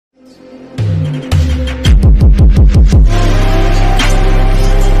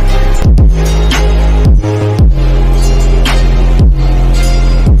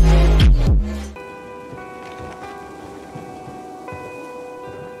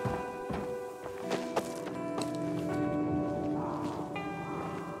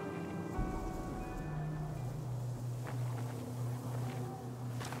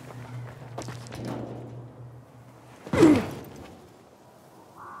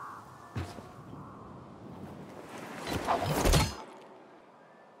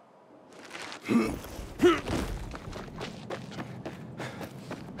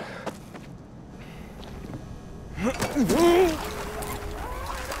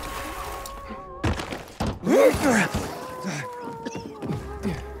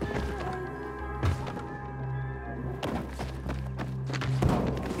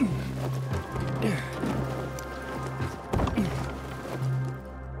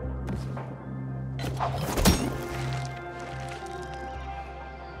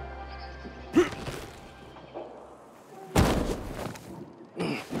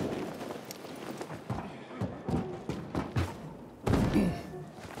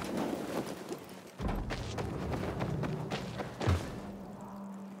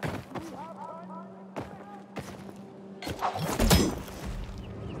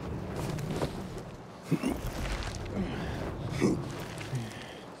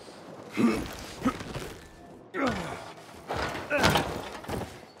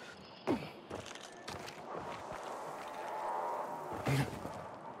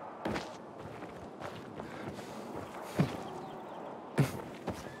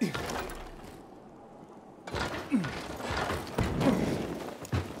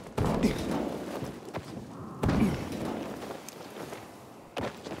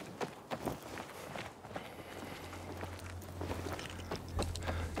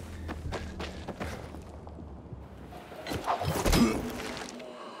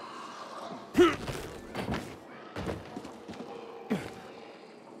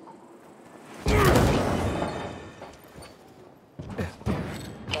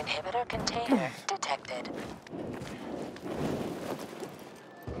Inhibitor container detected.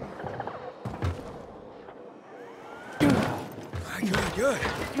 Good.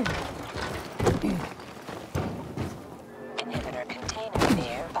 Inhibitor container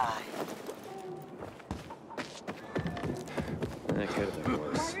nearby. That could have been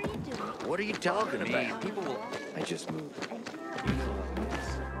worse. What are you talking about? People will... I just moved. You know how it is.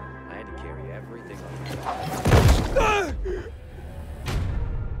 I had to carry everything on my back.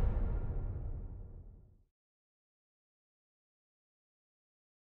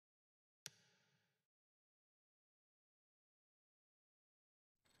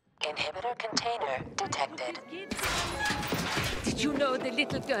 Inhibitor container detected. Did you know the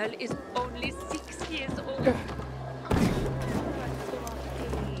little girl is only 6 years old?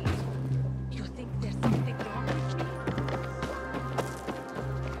 You think there's something wrong with me?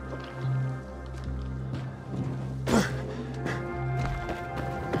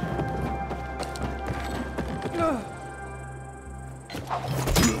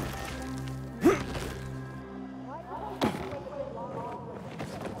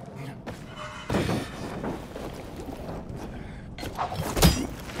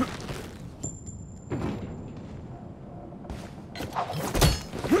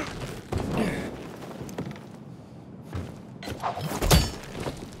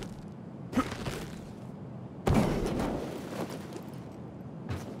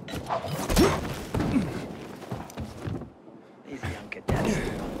 These young cadets.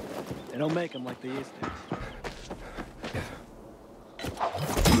 They don't make them like they used to.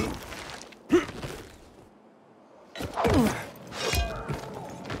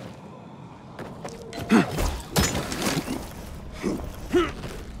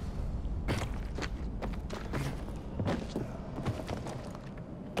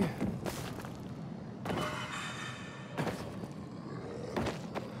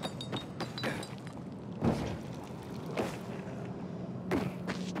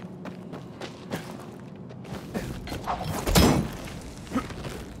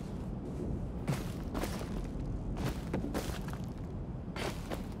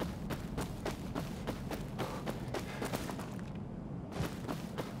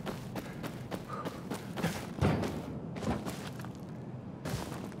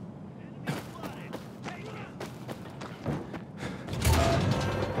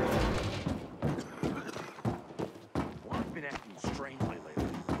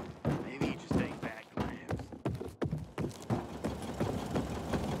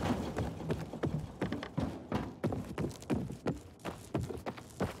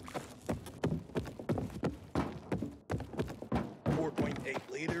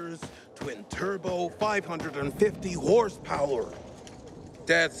 Twin turbo, 550 horsepower.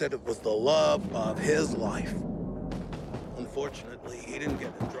 Dad said it was the love of his life. Unfortunately, he didn't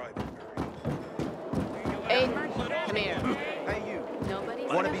get to drive it very well. Aiden, come here. Hey, you. Nobody's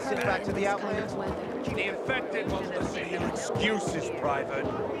Want to be sent back to the kind outlands? of weather. The infected wants to see your excuses, Private.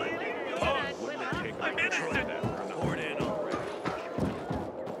 I'm innocent.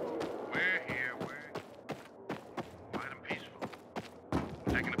 We're here. Why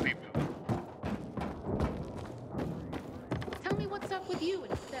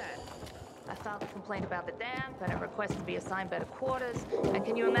filed a complaint about the damp and a request to be assigned better quarters. And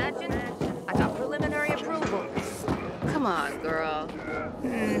can you imagine? I got preliminary approval. Come on, girl.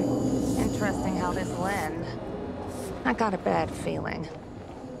 Interesting how this will end. I got a bad feeling.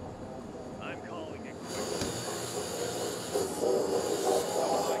 I'm calling it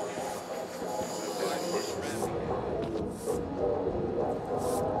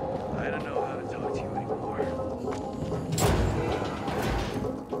I don't know how to talk to you anymore.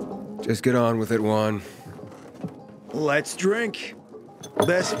 Just get on with it, Juan. Let's drink.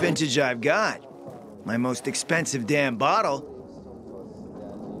 Best vintage I've got. My most expensive damn bottle.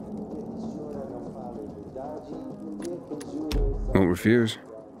 Won't refuse.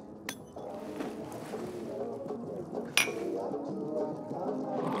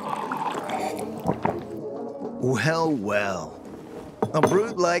 Well, well. A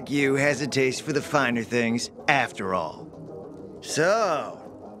brute like you has a taste for the finer things, after all. So,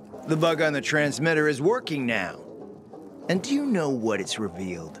 the bug on the transmitter is working now. And do you know what it's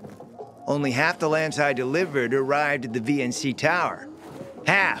revealed? Only half the lamps I delivered arrived at the VNC tower.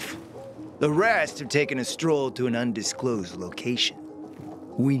 Half. The rest have taken a stroll to an undisclosed location.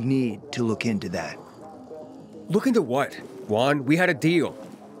 We need to look into that. Look into what? Juan, we had a deal.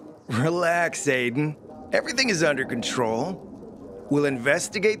 Relax, Aiden. Everything is under control. We'll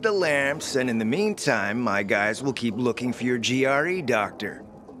investigate the lamps, and in the meantime, my guys will keep looking for your GRE doctor.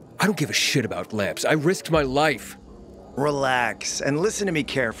 I don't give a shit about lamps. I risked my life. Relax, and listen to me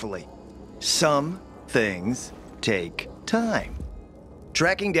carefully. Some things take time.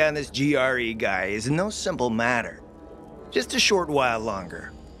 Tracking down this GRE guy is no simple matter. Just a short while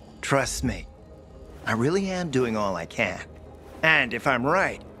longer. Trust me. I really am doing all I can. And if I'm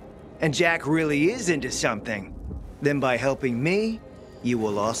right, and Jack really is into something, then by helping me, you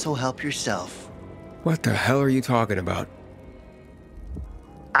will also help yourself. What the hell are you talking about?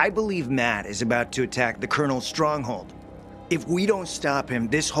 I believe Matt is about to attack the Colonel's stronghold. If we don't stop him,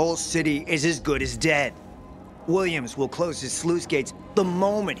 this whole city is as good as dead. Williams will close his sluice gates the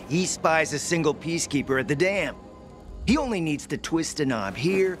moment he spies a single peacekeeper at the dam. He only needs to twist a knob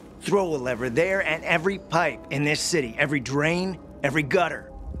here, throw a lever there, and every pipe in this city, every drain, every gutter,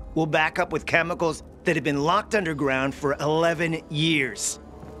 will back up with chemicals that have been locked underground for 11 years.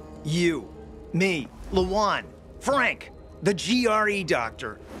 You, me, Lawan, Frank, the GRE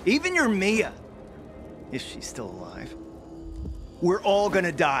doctor, even your Mia, if she's still alive. We're all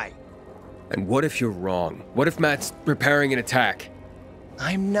gonna die. And what if you're wrong? What if Matt's preparing an attack?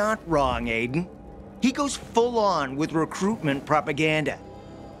 I'm not wrong, Aiden. He goes full on with recruitment propaganda.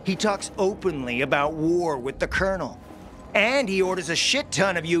 He talks openly about war with the Colonel. And he orders a shit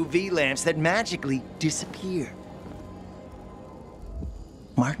ton of UV lamps that magically disappear.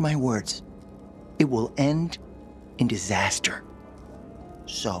 Mark my words, it will end in disaster.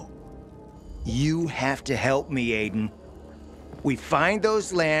 So, you have to help me, Aiden. We find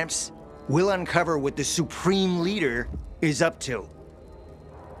those lamps, we'll uncover what the Supreme Leader is up to.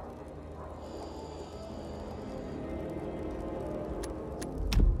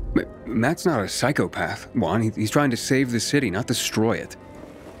 Matt's not a psychopath, Juan. He's trying to save the city, not destroy it.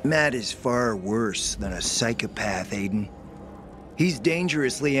 Matt is far worse than a psychopath, Aiden. He's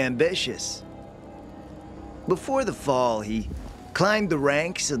dangerously ambitious. Before the fall, he climbed the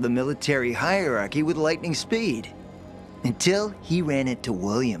ranks of the military hierarchy with lightning speed, until he ran into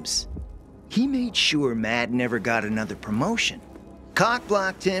Williams. He made sure Matt never got another promotion,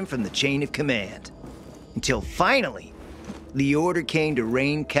 cock-blocked him from the chain of command, until finally, the order came to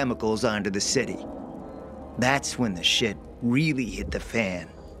rain chemicals onto the city. That's when the shit really hit the fan.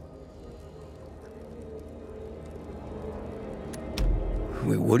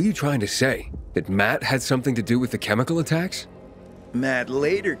 Wait, what are you trying to say? That Matt had something to do with the chemical attacks? Matt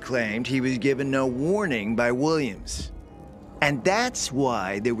later claimed he was given no warning by Williams. And that's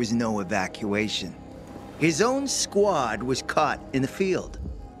why there was no evacuation. His own squad was caught in the field.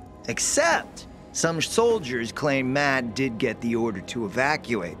 Except some soldiers claim Matt did get the order to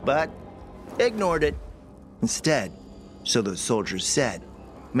evacuate, but ignored it. Instead, so those soldiers said,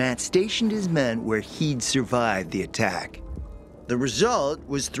 Matt stationed his men where he'd survived the attack. The result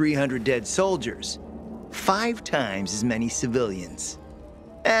was 300 dead soldiers, 5 times as many civilians.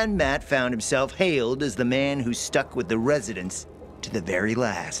 And Matt found himself hailed as the man who stuck with the residents to the very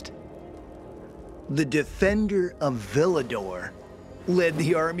last. The defender of Villador led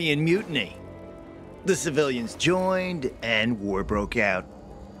the army in mutiny. The civilians joined, and war broke out.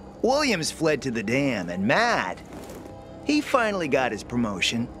 Williams fled to the dam, and Matt, he finally got his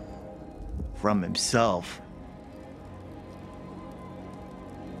promotion from himself.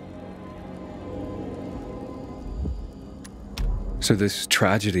 So this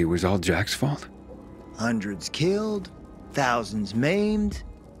tragedy was all Jack's fault? Hundreds killed, thousands maimed.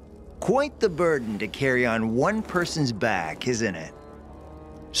 Quite the burden to carry on one person's back, isn't it?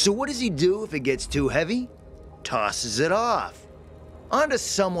 So what does he do if it gets too heavy? Tosses it off onto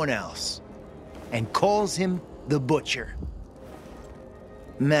someone else and calls him the Butcher.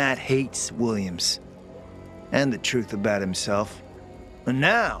 Matt hates Williams and the truth about himself. And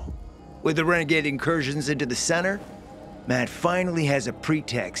now, with the renegade incursions into the center, Matt finally has a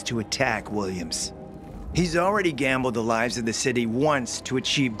pretext to attack Williams. He's already gambled the lives of the city once to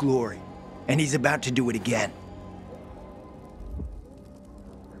achieve glory, and he's about to do it again.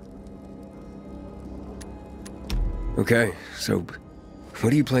 Okay, so what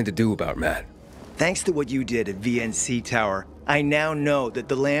do you plan to do about Matt? Thanks to what you did at VNC Tower, I now know that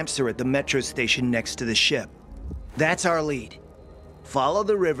the lamps are at the metro station next to the ship. That's our lead. Follow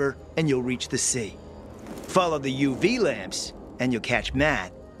the river and you'll reach the sea. Follow the UV lamps and you'll catch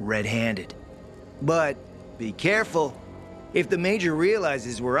Matt red-handed. But be careful. If the Major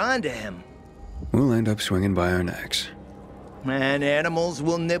realizes we're onto him, We'll end up swinging by our necks. and animals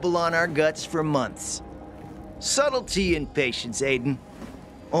will nibble on our guts for months. Subtlety and patience, Aiden.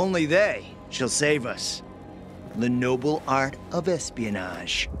 Only they shall save us. The noble art of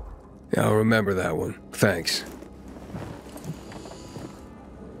espionage. Yeah, I'll remember that one. Thanks.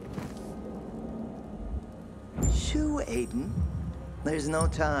 Shoo, Aiden. There's no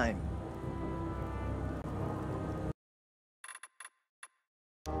time.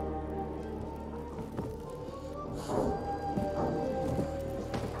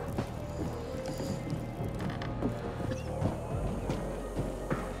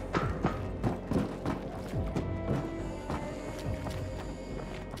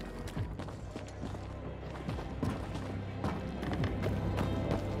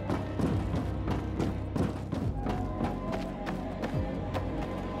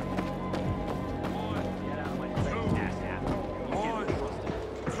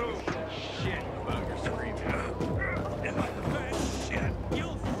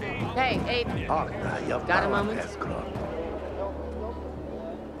 Hey, Aiden. Got a moment?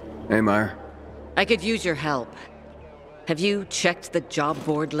 Hey, Meyer. I could use your help. Have you checked the job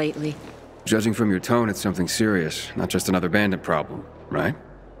board lately? Judging from your tone, it's something serious, not just another bandit problem, right?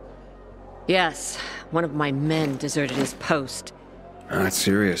 Yes. One of my men deserted his post. That's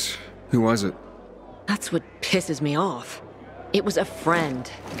serious. Who was it? That's what pisses me off. It was a friend,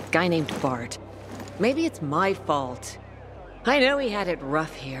 a guy named Bart. Maybe it's my fault. I know he had it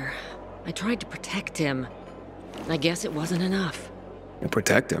rough here. I tried to protect him. I guess it wasn't enough. You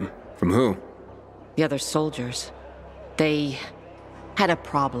protect him? From who? The other soldiers. They had a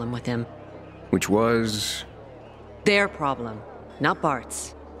problem with him. Which was... Their problem, not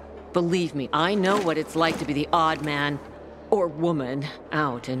Bart's. Believe me, I know what it's like to be the odd man, or woman,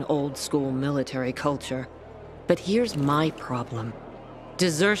 out in old-school military culture. But here's my problem.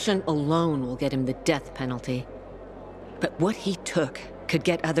 Desertion alone will get him the death penalty. But what he took could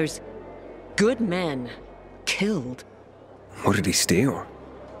get others, good men, killed. What did he steal?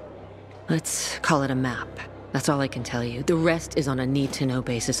 Let's call it a map. That's all I can tell you. The rest is on a need-to-know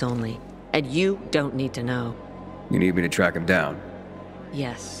basis only. And you don't need to know. You need me to track him down?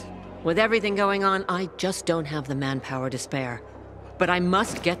 Yes. With everything going on, I just don't have the manpower to spare. But I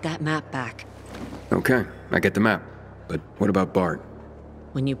must get that map back. Okay, I get the map. But what about Bart?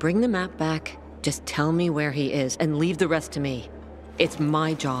 When you bring the map back, just tell me where he is and leave the rest to me. It's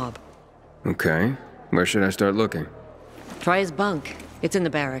my job. Okay. Where should I start looking? Try his bunk. It's in the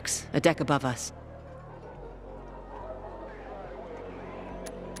barracks, a deck above us.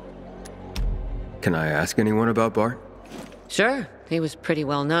 Can I ask anyone about Bart? Sure, he was pretty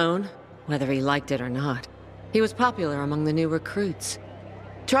well known, whether he liked it or not. He was popular among the new recruits.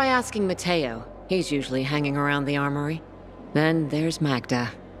 Try asking Mateo. He's usually hanging around the armory. Then there's Magda.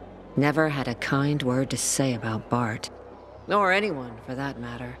 Never had a kind word to say about Bart. Or anyone, for that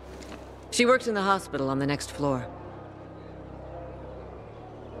matter. She works in the hospital on the next floor.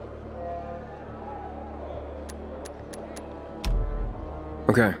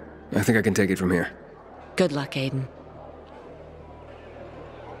 Okay, I think I can take it from here. Good luck, Aiden.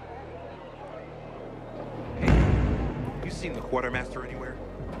 You seen the quartermaster anywhere?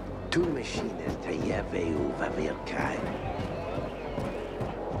 Tu machines te lleve va ver kai.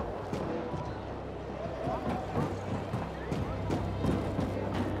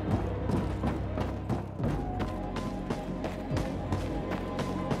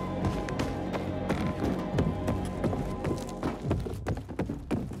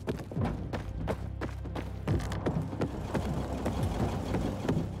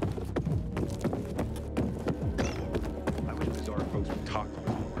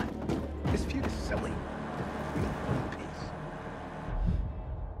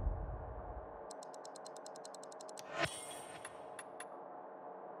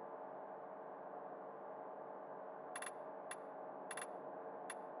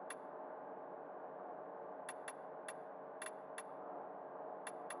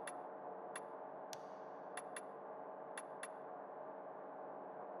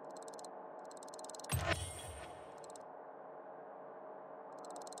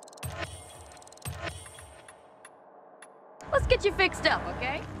 get you fixed up,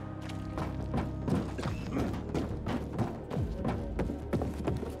 okay?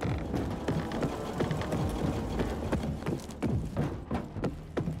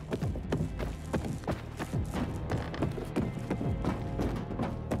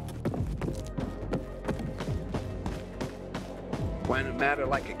 When a matter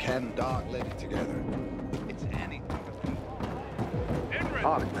like a cat and dog living together, it's anything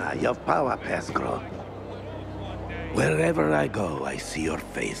Oh, now your power pass, girl. Wherever I go, I see your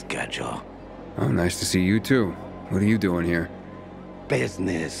face, Gadjo. Oh, nice to see you too. What are you doing here?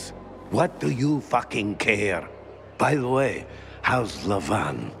 Business. What do you fucking care? By the way, how's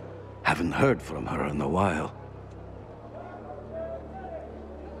Lavan? Haven't heard from her in a while.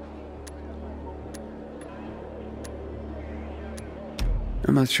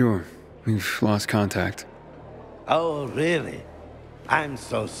 I'm not sure. We've lost contact. Oh, really? I'm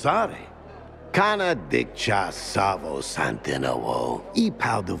so sorry. Kana dikcha savo santinawo.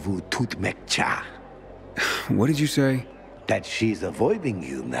 Ipaudavu tutmekcha. What did you say? That she's avoiding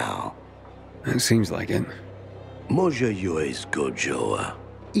you now. It seems like it. Moja yois gojoa.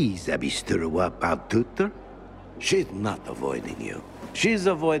 Izabisturwa paututter. She's not avoiding you. She's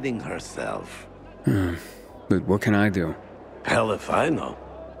avoiding herself. But what can I do? Hell if I know.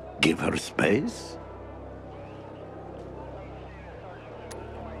 Give her space?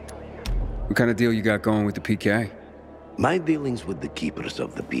 What kind of deal you got going with the PK? My dealings with the keepers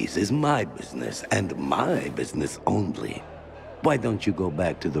of the peace is my business, and my business only. Why don't you go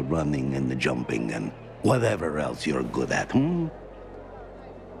back to the running and the jumping and whatever else you're good at, And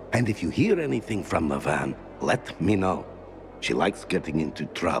if you hear anything from Lavan, let me know. She likes getting into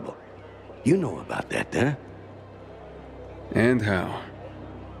trouble. You know about that, huh? And how?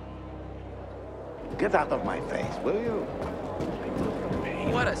 Get out of my face, will you?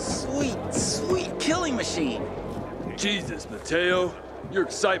 What a sweet, sweet killing machine. Jesus, Mateo. Your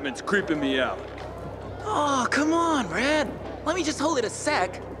excitement's creeping me out. Oh, come on, Brad. Let me just hold it a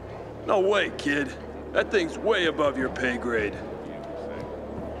sec. No way, kid. That thing's way above your pay grade.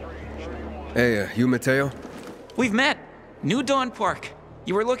 Hey, you Mateo? We've met. New Dawn Park.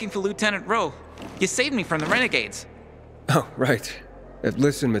 You were looking for Lieutenant Rowe. You saved me from the renegades. Oh, right.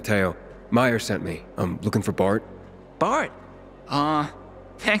 Listen, Mateo. Meyer sent me. I'm looking for Bart. Bart?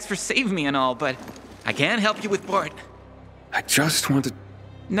 Thanks for saving me and all, but I can't help you with Bart. I just want to...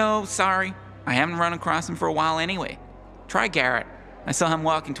 No, sorry. I haven't run across him for a while anyway. Try Garrett. I saw him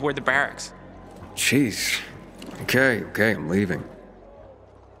walking toward the barracks. Jeez. Okay, I'm leaving.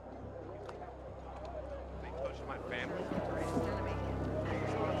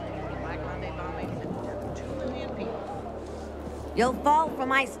 You'll fall for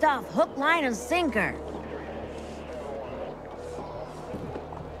my stuff, hook, line, and sinker.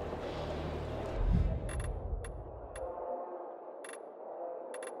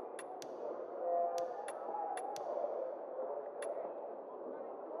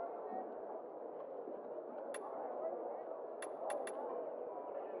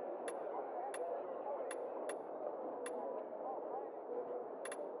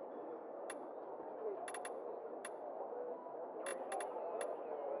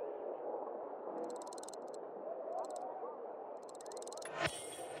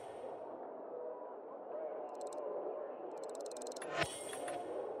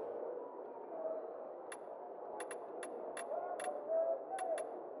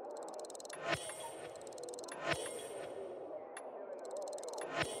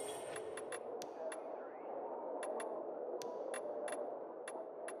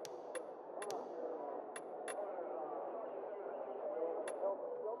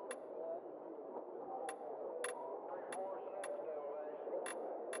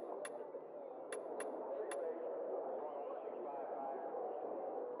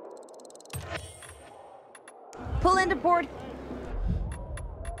 Pull into port.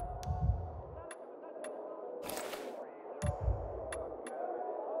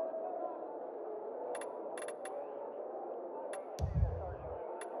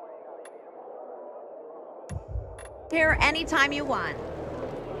 Here anytime you want.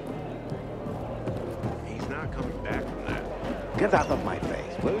 He's not coming back from that. Get out of my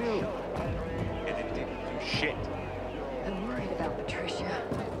face, will you? And it didn't do shit. I'm worried about Patricia.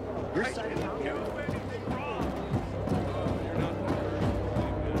 Your side is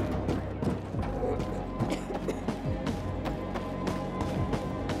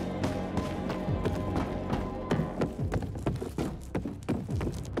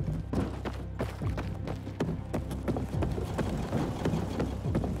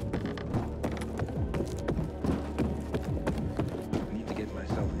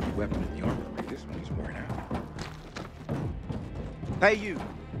weapon in the armory. This one he's worn out. Hey, you.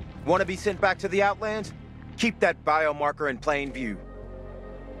 Want to be sent back to the Outlands? Keep that biomarker in plain view.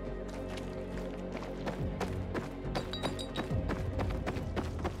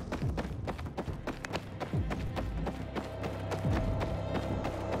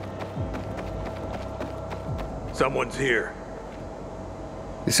 Someone's here.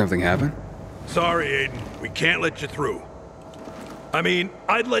 Did something happen? Sorry, Aiden. We can't let you through. I mean,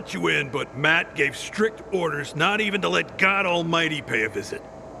 I'd let you in, but Matt gave strict orders not even to let God Almighty pay a visit.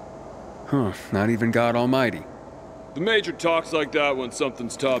 Huh, not even God Almighty. The Major talks like that when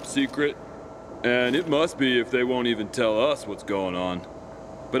something's top secret. And it must be if they won't even tell us what's going on.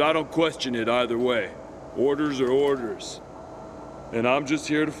 But I don't question it either way. Orders are orders. And I'm just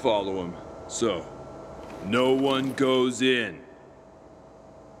here to follow them. So, no one goes in.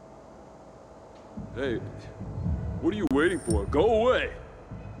 Hey, what are you waiting for? Go away!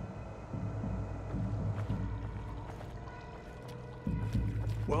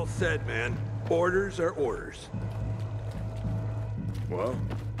 Well said, man. Orders are orders. Well,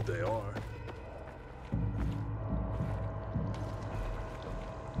 they are.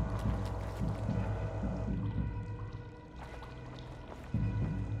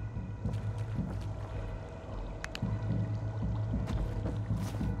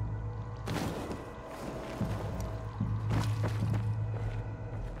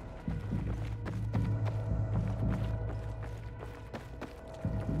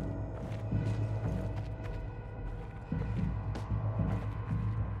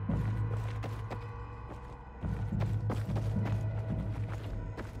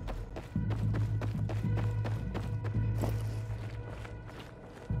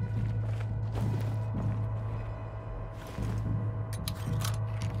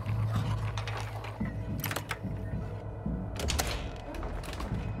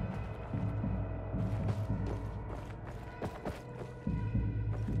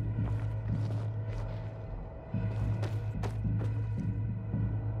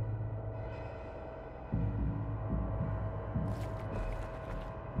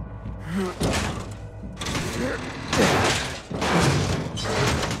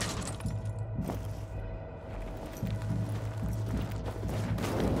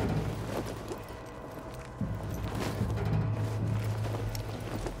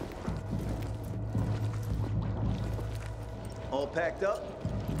 All packed up?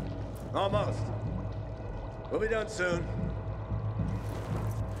 Almost. We'll be done soon.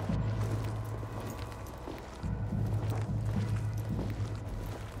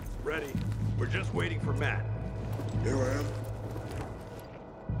 Ready. We're just waiting for Matt. Here I am.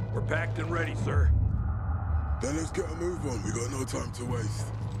 We're packed and ready, sir. Then let's get a move on. We got no time to waste.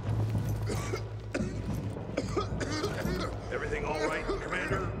 Everything all right,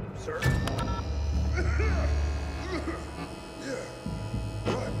 Commander? Sir? Yeah.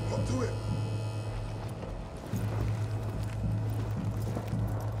 Right, up to it.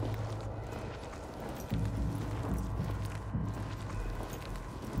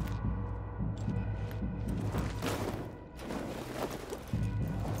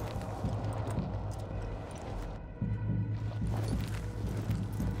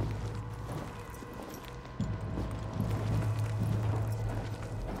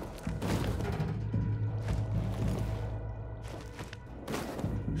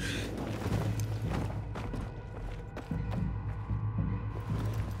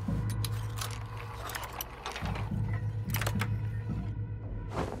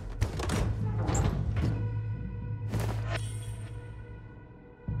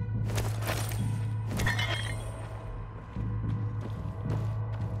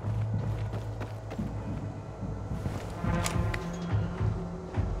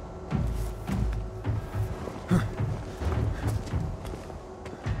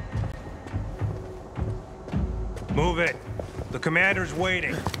 Move it. The commander's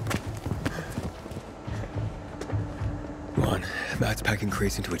waiting. Juan, Matt's packing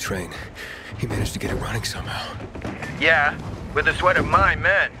crates into a train. He managed to get it running somehow. Yeah, with the sweat of my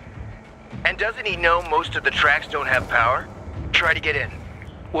men. And doesn't he know most of the tracks don't have power? Try to get in.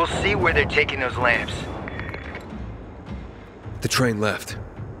 We'll see where they're taking those lamps. The train left.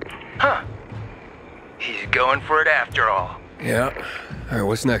 Huh. He's going for it after all. Yeah. All right,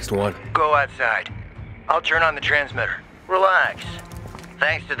 what's next, Juan? Go outside. I'll turn on the transmitter. Relax.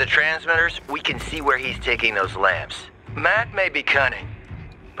 Thanks to the transmitters, we can see where he's taking those lamps. Matt may be cunning,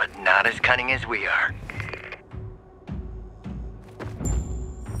 but not as cunning as we are.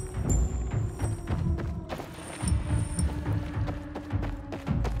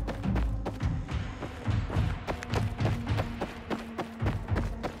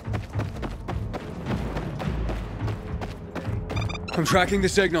 I'm tracking the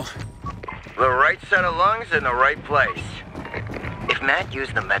signal. The right set of lungs in the right place. If Matt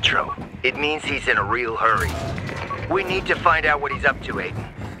used the Metro, it means he's in a real hurry. We need to find out what he's up to, Aiden.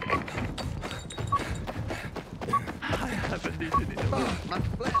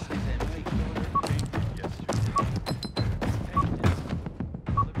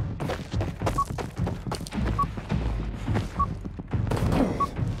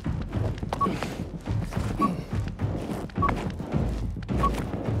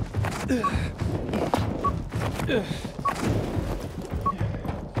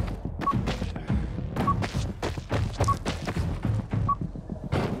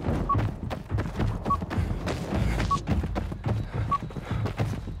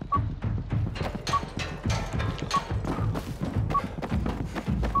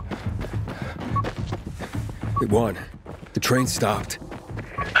 It won. The train stopped.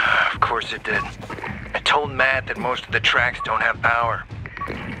 Of course it did. I told Matt that most of the tracks don't have power.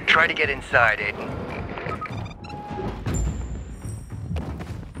 Try to get inside, Aiden.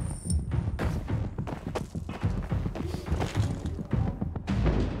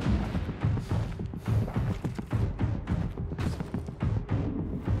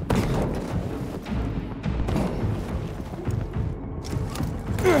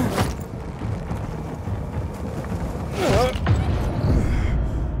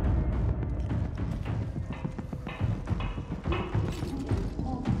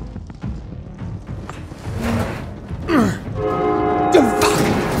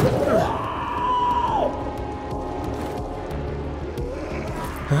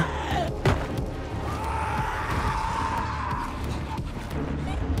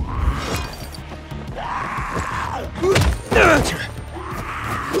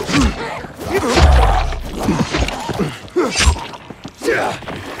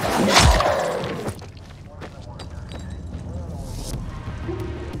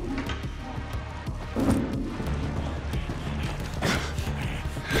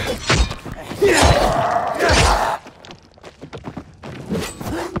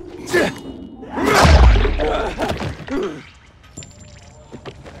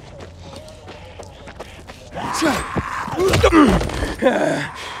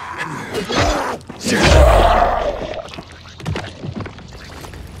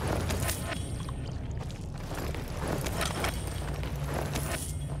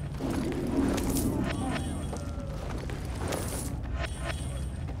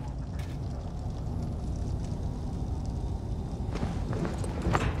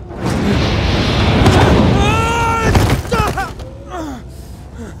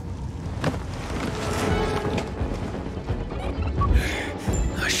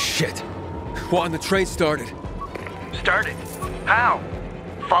 Juan, the train started. Started? How?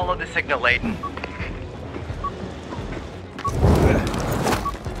 Follow the signal, Aiden.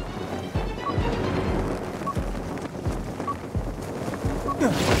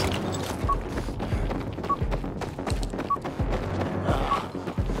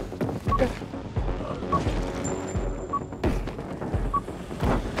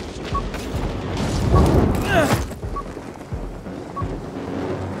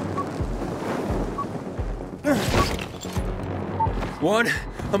 Juan,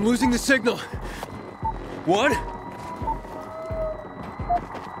 I'm losing the signal. Juan?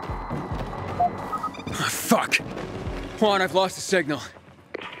 Oh, fuck. Juan, I've lost the signal.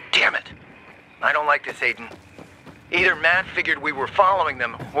 Damn it. I don't like this, Aiden. Either Matt figured we were following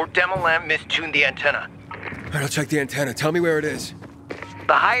them, or Demolamp mistuned the antenna. Alright, I'll check the antenna. Tell me where it is.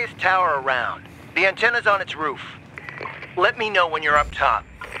 The highest tower around. The antenna's on its roof. Let me know when you're up top.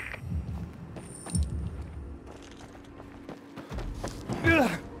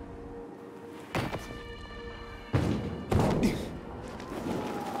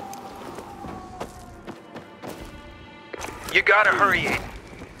 You gotta hurry, Aiden.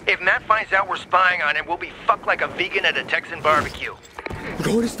 If Matt finds out we're spying on him, we'll be fucked like a vegan at a Texan barbecue. I'm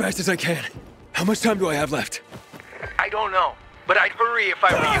going as fast as I can. How much time do I have left? I don't know, but I'd hurry if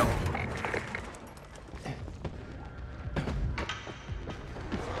I were you.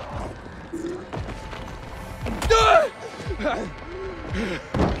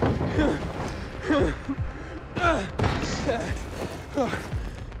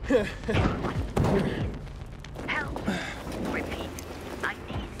 Help. Repeat. I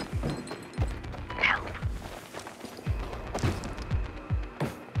need help.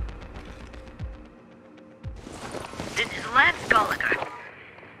 This is Lance Gallagher.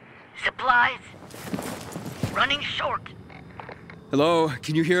 Supplies running short. Hello,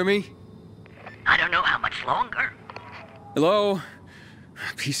 can you hear me? I don't know how much longer. Hello?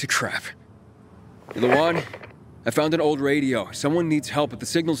 Piece of crap. You're the one? I found an old radio. Someone needs help, but the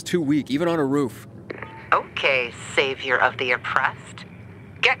signal's too weak, even on a roof. Okay, savior of the oppressed.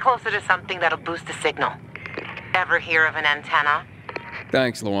 Get closer to something that'll boost the signal. Ever hear of an antenna?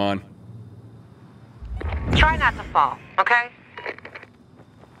 Thanks, Luan. Try not to fall, okay?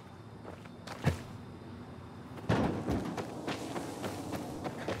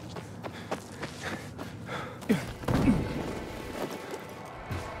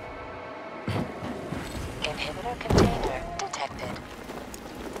 Inhibitor container detected.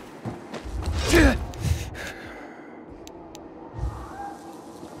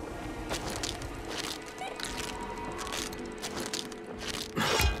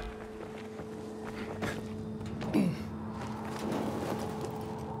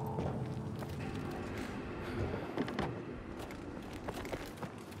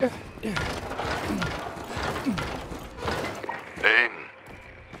 Aiden,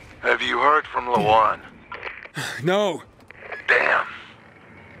 have you heard from Luan? No. Damn.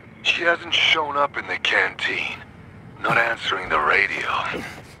 She hasn't shown up in the canteen. Not answering the radio.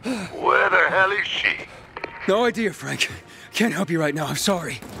 Where the hell is she? No idea, Frank. Can't help you right now, I'm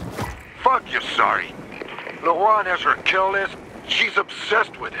sorry. Fuck you, sorry. Luan has her kill list. She's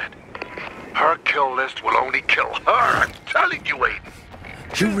obsessed with it. Her kill list will only kill her. I'm telling you, Aiden.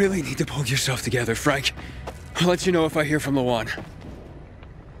 You really need to pull yourself together, Frank. I'll let you know if I hear from Luan.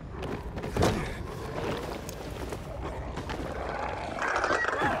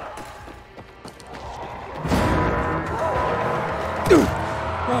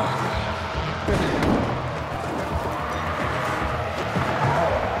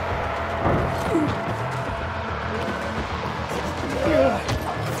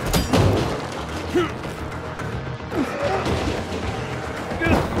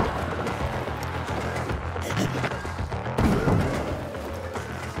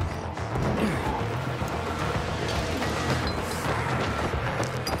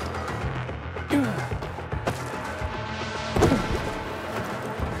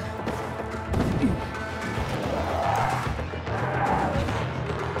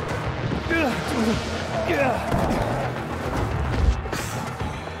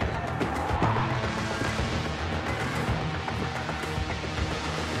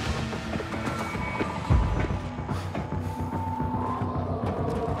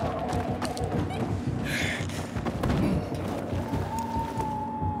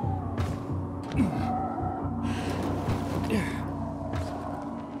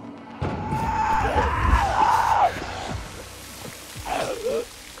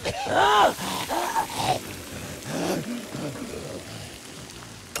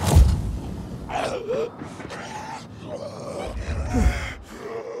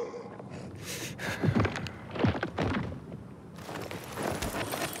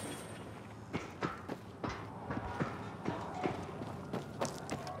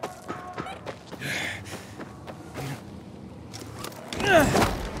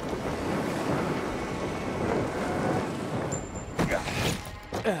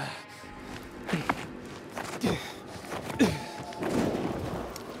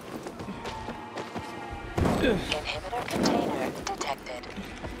 Inhibitor container detected.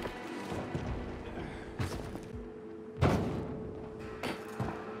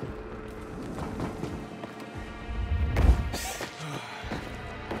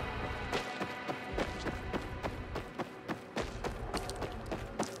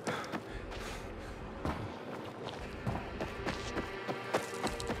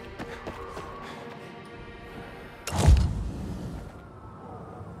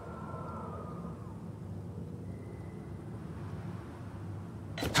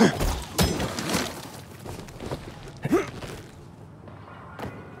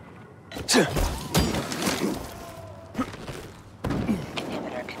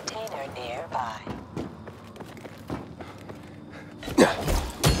 Inhibitor container nearby.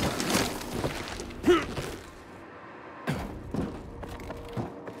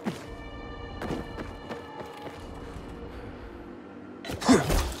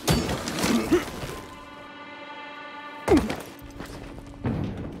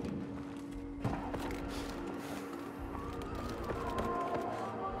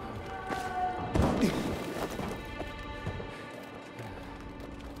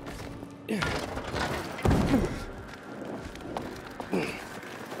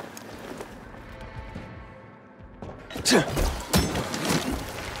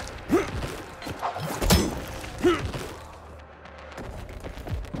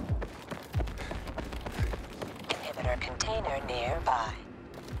 Inhibitor container nearby.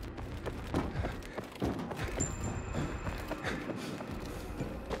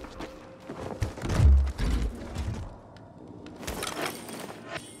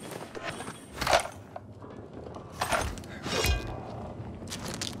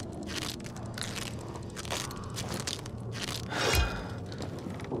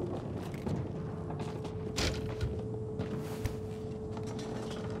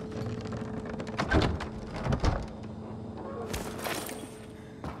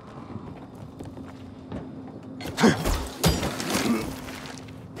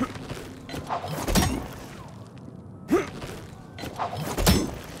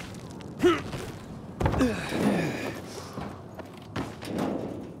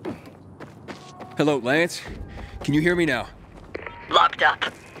 Hello, Lance? Can you hear me now? Locked up.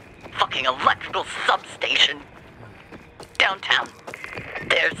 Fucking electrical substation. Downtown.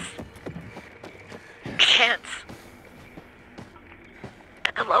 There's... chance.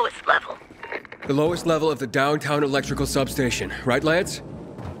 At the lowest level. The lowest level of the downtown electrical substation, right, Lance?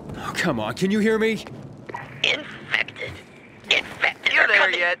 Oh, come on, can you hear me? Infected. You there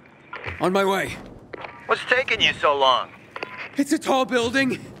yet? On my way. What's taking you so long? It's a tall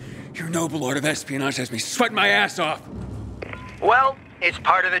building. Your noble lord of espionage has me sweating my ass off. Well, it's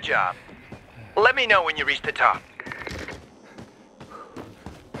part of the job. Let me know when you reach the top.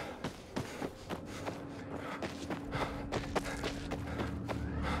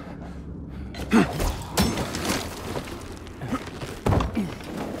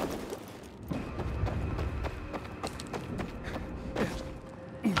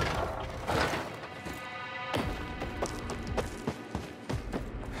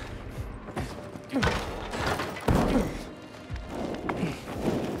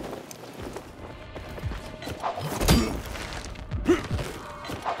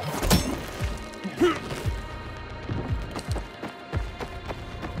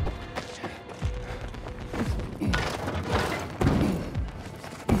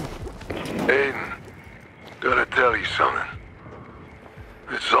 Aiden, gotta tell you something.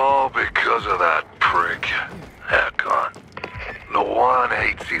 It's all because of that prick, Hakon. Lawan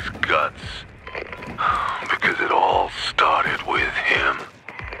hates his guts. Because it all started with him.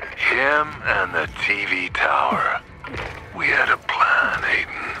 Him and the TV tower. We had a plan,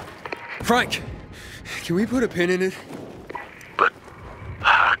 Aiden. Frank, can we put a pin in it? But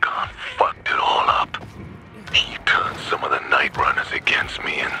Hakon fucked it all up. He turned some of the night runners against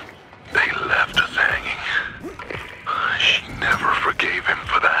me and they left us hanging. She never forgave him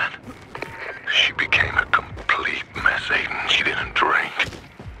for that. She became a complete mess, Aiden. She didn't drink,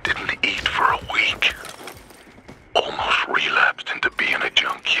 didn't eat for a week. Almost relapsed into being a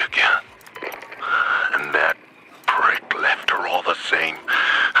junkie again. And that prick left her all the same.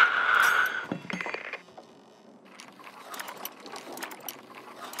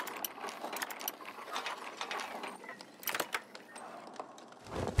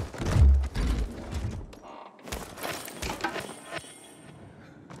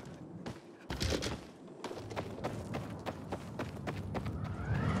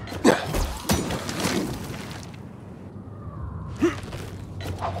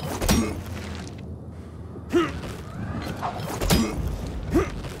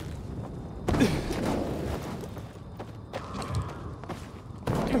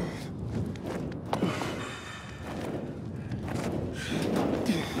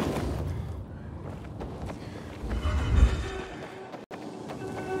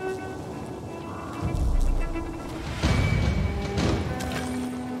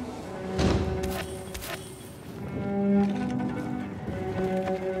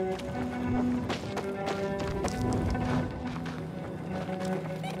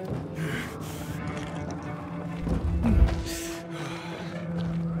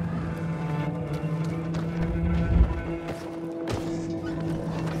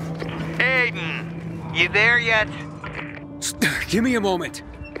 You there yet? Give me a moment.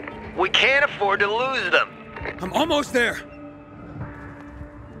 We can't afford to lose them. I'm almost there.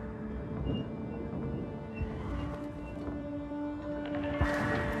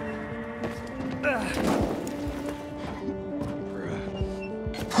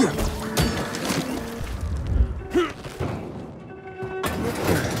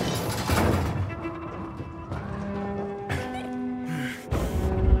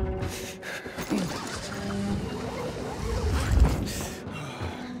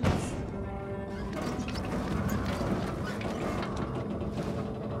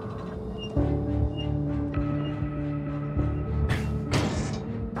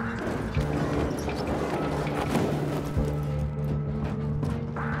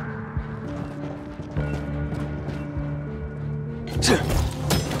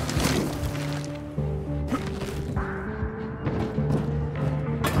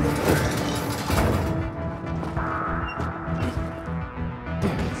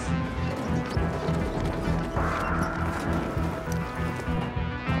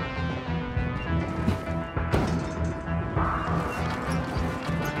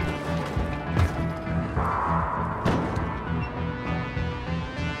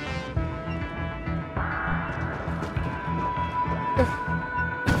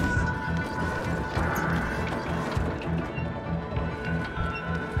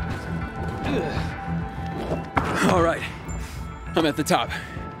 All right, I'm at the top.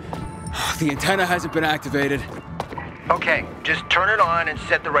 The antenna hasn't been activated. Okay, just turn it on and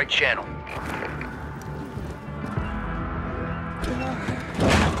set the right channel.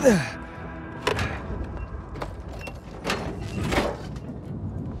 We've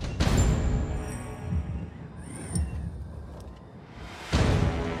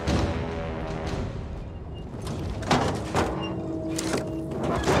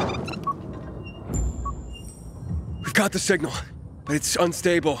got the signal, but it's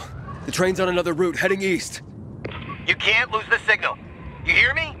unstable. The train's on another route, heading east. You can't lose the signal. You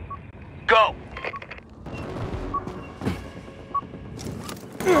hear me? Go!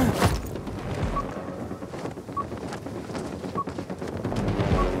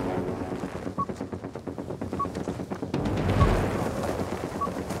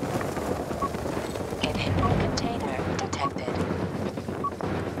 Inhibitor container detected.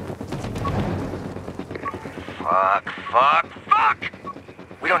 Fuck!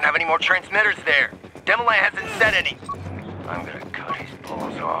 We don't have any more transmitters there. Demolay hasn't said any. I'm gonna cut his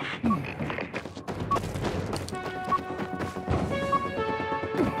balls off.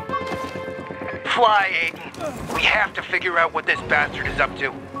 Fly, Aiden. We have to figure out what this bastard is up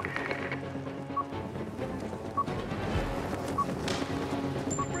to.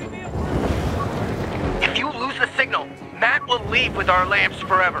 If you lose the signal, Matt will leave with our lamps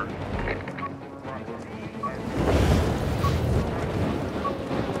forever.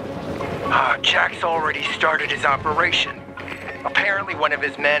 Jack's already started his operation. Apparently one of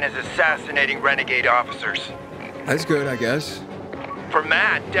his men is assassinating renegade officers. That's good, I guess. For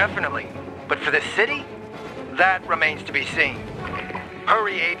Matt, definitely. But for the city, that remains to be seen.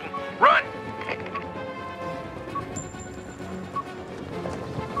 Hurry, Aiden. Run!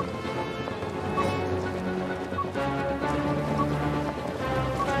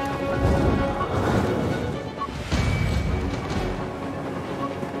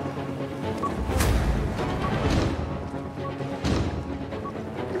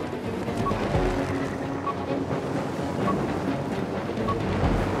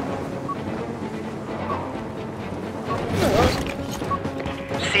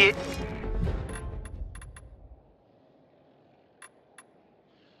 See it?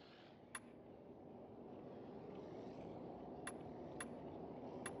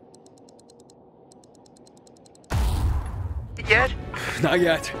 Yet? Not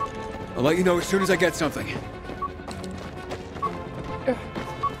yet. I'll let you know as soon as I get something.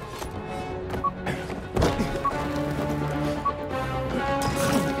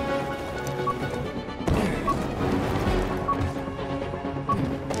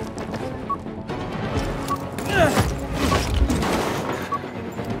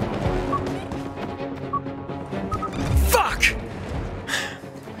 Fuck!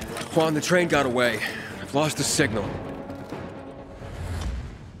 Juan, the train got away. I've lost the signal.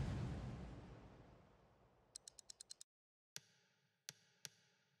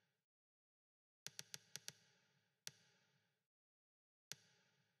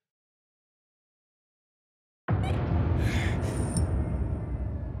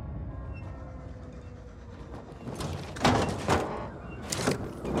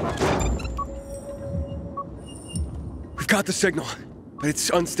 Got the signal, but it's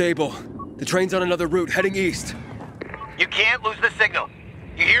unstable. The train's on another route, heading east. You can't lose the signal.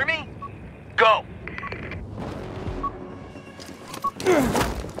 You hear me? Go!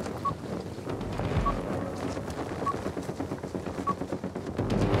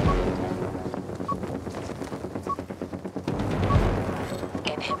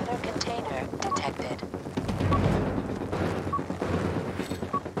 Inhibitor container detected.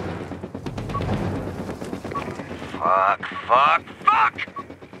 Fuck!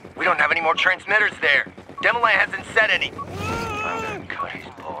 We don't have any more transmitters there. Demolay hasn't said any. I'm gonna cut his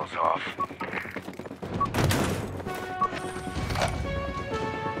balls off.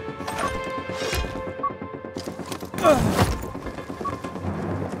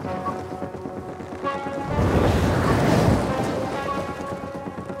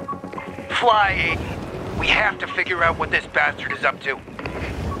 Fly, Aiden. We have to figure out what this bastard is up to.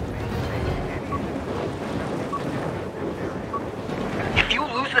 If you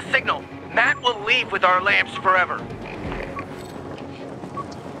lose the signal, Matt will leave with our lamps forever.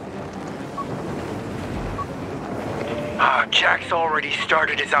 Jack's already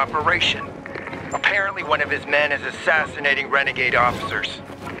started his operation. Apparently one of his men is assassinating renegade officers.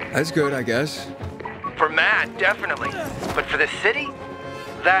 That's good, I guess. For Matt, definitely. But for the city,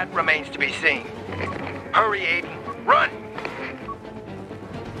 that remains to be seen. Hurry, Aiden. Run!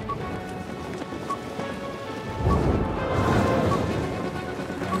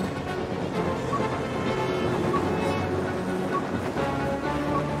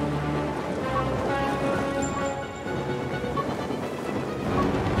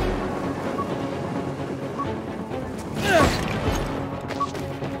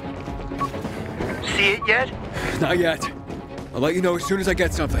 yet? Not yet. I'll let you know as soon as I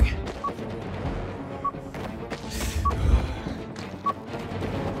get something.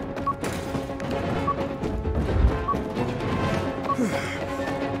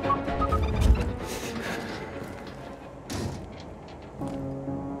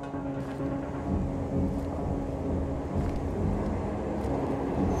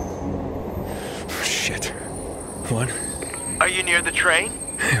 Shit. One. Are you near the train?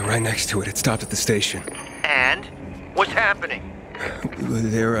 Right next to it. It stopped at the station. And? What's happening?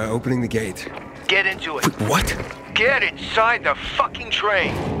 They're opening the gate. Get into it. What? Get inside the fucking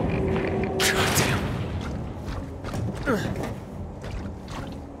train.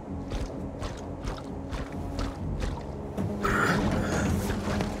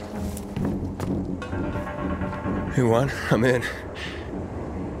 Hey, Juan, I'm in.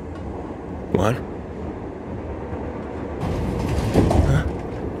 Juan?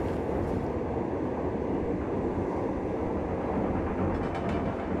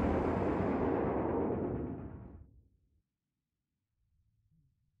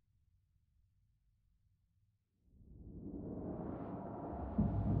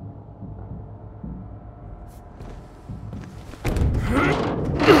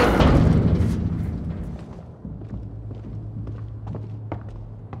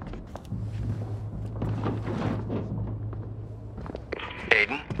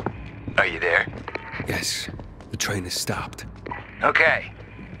 Aiden, are you there? Yes, the train is stopped. Okay.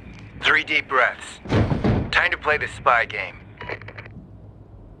 3 deep breaths. Time to play the spy game.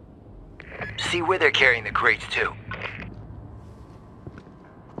 See where they're carrying the crates to.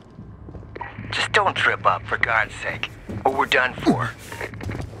 Just don't trip up, for God's sake, or we're done for.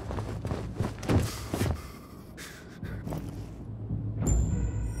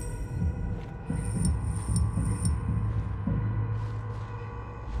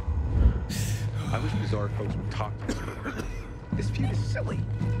 I wish Bizarre folks would talk to me. This feud is silly.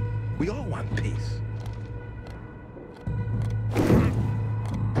 We all want peace.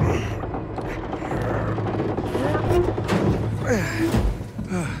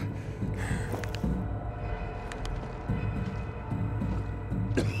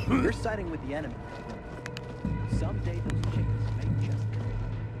 You're siding with the enemy. Someday those chickens may just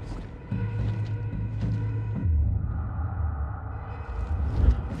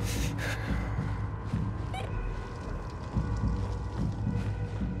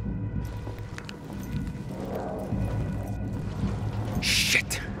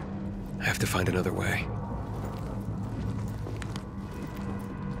Shit. I have to find another way.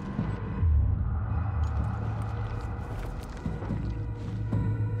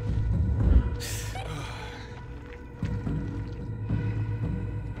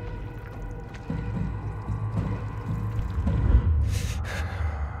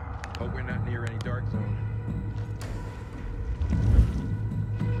 Hope we're not near any dark zone.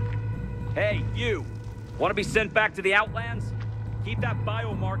 Hey, you! Want to be sent back to the Outlands? Keep that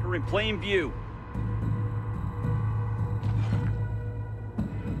biomarker in plain view.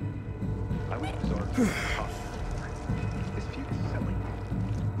 I wish Bizarre folks would talk to me. This feud is silly.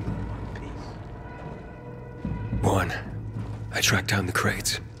 We all want peace. One. I tracked down the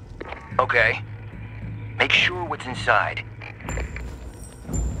crates. Okay. Make sure what's inside.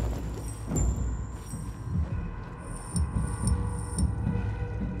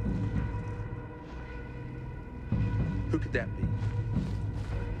 Who could that be?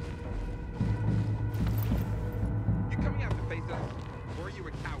 You coming out to face us, or are you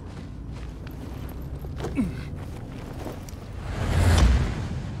a coward?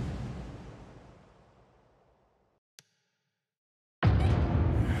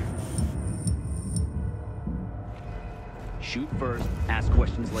 Shoot first, ask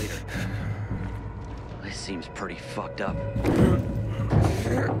questions later. This seems pretty fucked up.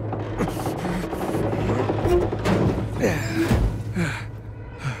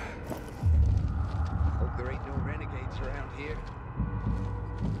 Hope there ain't no renegades around here.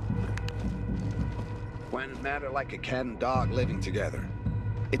 When it matter like a cat and dog living together.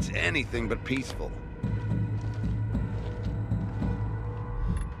 It's anything but peaceful.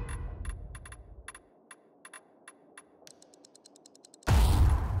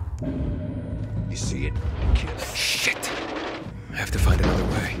 You see it, kid? Shit. I have to find another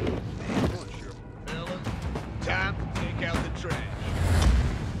way. Fellas, time to take out the trash.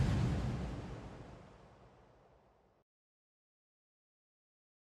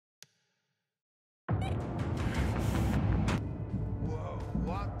 Whoa,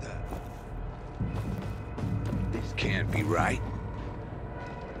 what the? This can't be right.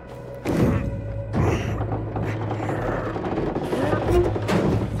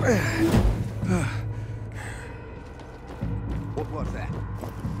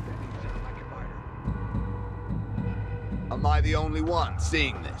 am I the only one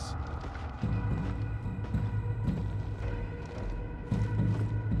seeing this?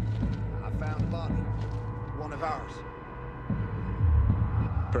 I found a body. One of ours.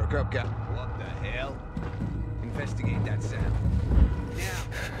 Perk up, Cap. What the hell? Investigate that sound. Now.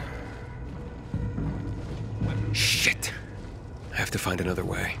 Shit. I have to find another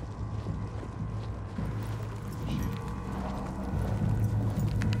way.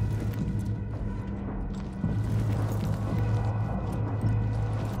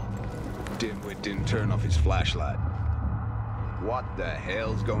 Dimwit didn't turn off his flashlight. What the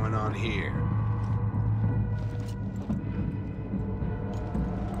hell's going on here?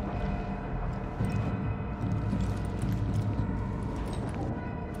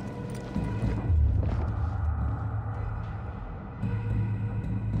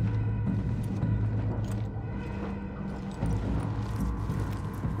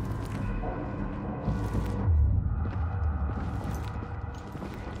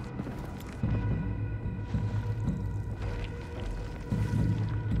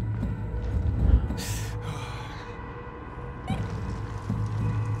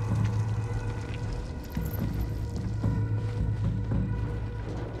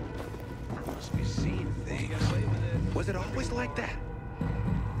 Was it always like that?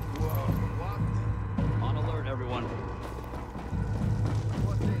 Whoa, what? On alert, everyone.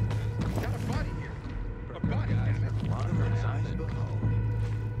 What the? Got a body here. A body, damn it. Monitor's eyes behold.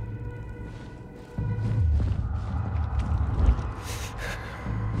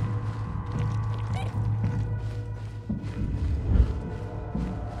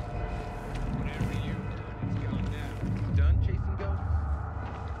 Whatever you done, it's gone now. Done chasing ghosts?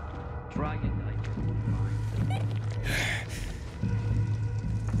 Try it, Knight.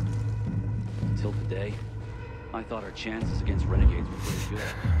 Until today, I thought our chances against renegades were pretty good.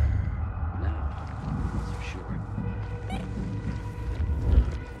 Now, I'm not so sure.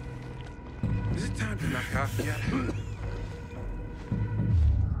 Is it time to knock off yet?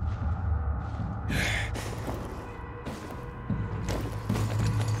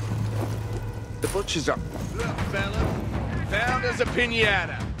 The butchers are... Look, fella. Found us a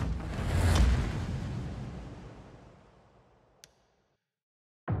piñata.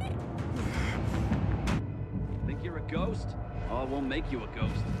 Think you're a ghost? Oh, we'll make you a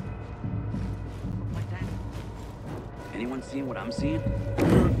ghost. Like that? Anyone seeing what I'm seeing?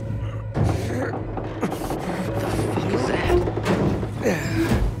 What was that?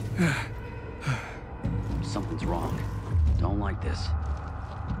 Something's wrong. Don't like this.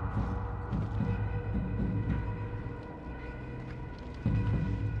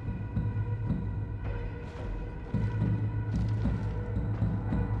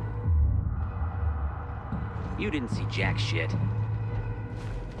 You didn't see jack shit. The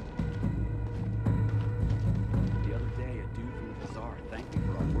other day, a dude from the bazaar thanked me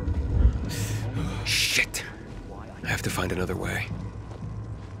for our work. Shit. I have to find another way.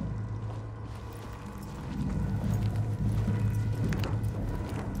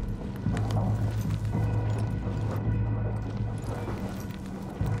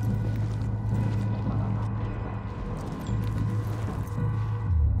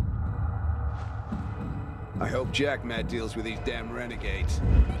 I hope Jack Matt deals with these damn renegades.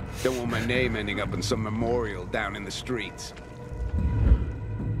 Don't want my name ending up in some memorial down in the streets.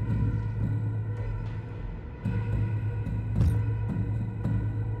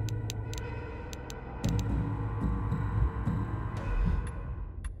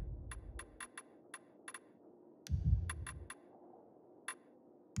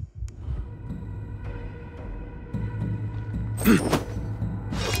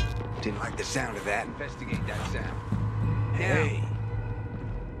 Didn't like the sound of that. Investigate that sound. Hey.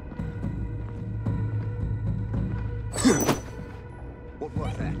 What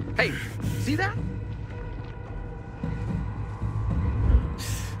was that? Hey, see that?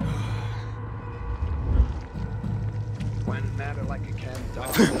 When matter like a cat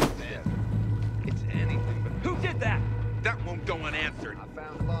dog dead. It's anything but... Who did that? That won't go unanswered. I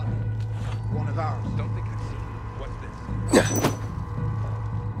found a body. One of ours. Don't think I see it. What's this?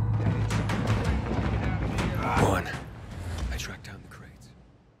 One. I tracked down the crates.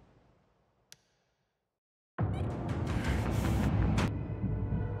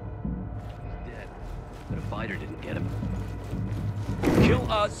 He's dead, but a fighter didn't get him.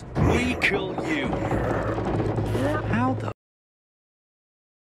 Kill us, we kill you.